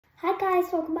Hi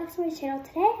guys, welcome back to my channel.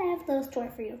 Today I have a little story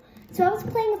for you. So I was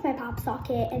playing with my pop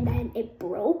socket and then it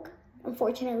broke,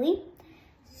 unfortunately.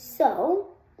 So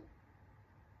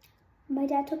my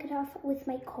dad took it off with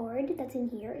my cord that's in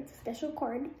here. It's a special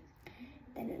cord.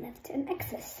 Then it left an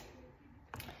excess.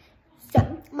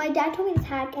 So my dad told me this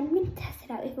hack and I'm going to test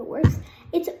it out if it works.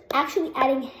 It's actually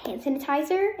adding hand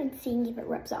sanitizer and seeing if it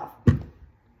rubs off. I'm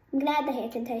going to add the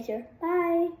hand sanitizer.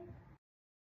 Bye.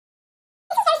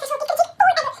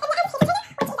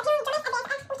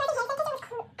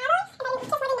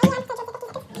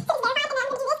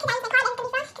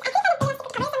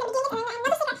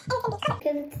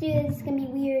 Let's do this. It's gonna be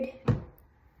weird.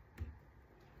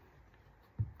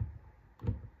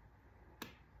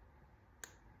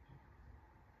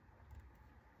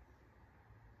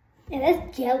 And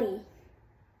that's jelly.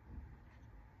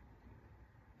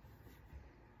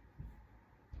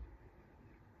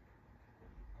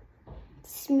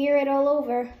 Smear it all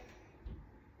over.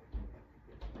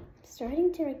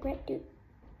 Starting to regret doing.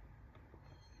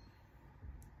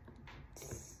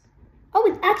 Oh,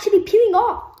 it's actually peeling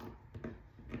off.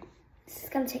 This is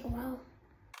gonna take a while.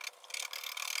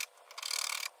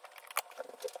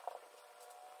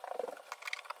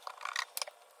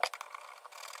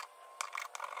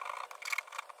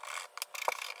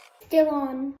 Still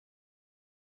on.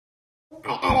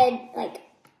 I added like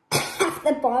half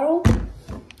the bottle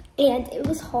and it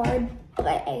was hard, but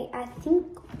I think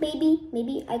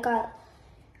maybe I got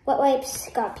wet wipes,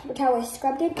 got paper towel, I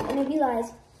scrubbed it, and I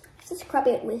realized I have to scrub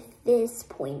it with this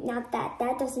point, not that.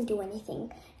 That doesn't do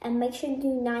anything. And make sure you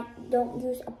don't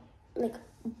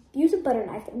use a butter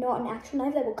knife, not an actual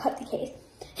knife that will cut the case.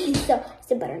 So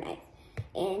it's a butter knife.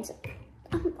 And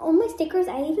on my stickers,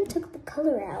 I even took the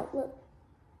color out. Look,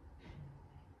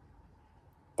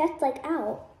 that's like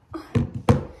out.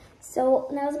 So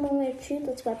now's the moment of truth.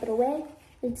 Let's wipe it away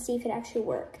and see if it actually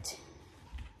worked.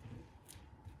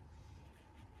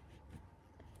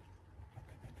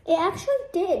 It actually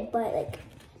did, but like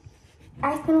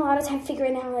I spent a lot of time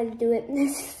figuring out how to do it.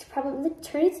 This is probably like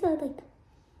turn it to like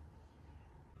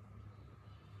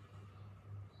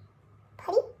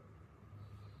putty.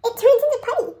 It turns into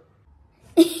putty.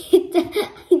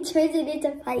 It turns it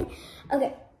into putty.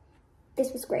 Okay,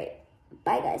 this was great.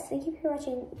 Bye guys. Thank you for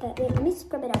watching. But wait, let me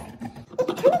scrub it up.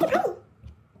 It turned into putty.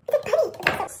 It's a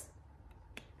putty.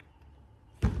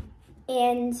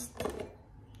 And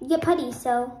you get putty,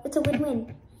 so it's a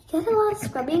win-win. You get a lot of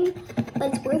scrubbing,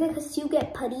 but it's worth it because you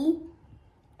get putty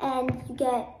and you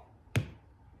get,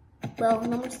 well,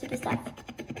 no more sticky stuff.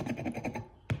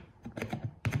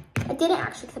 I didn't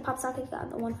actually because the pop socket got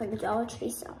the one from the Dollar Tree,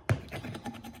 so.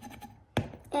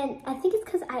 And I think it's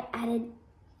because I added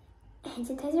hand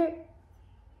sanitizer.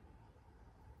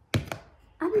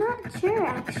 I'm not sure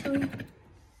actually.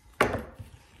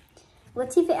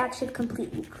 Let's see if it actually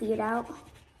completely cleared out.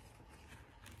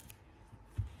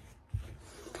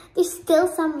 There's still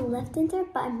some left in there,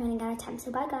 but I'm running out of time. So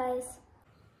bye, guys.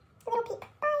 A little peek.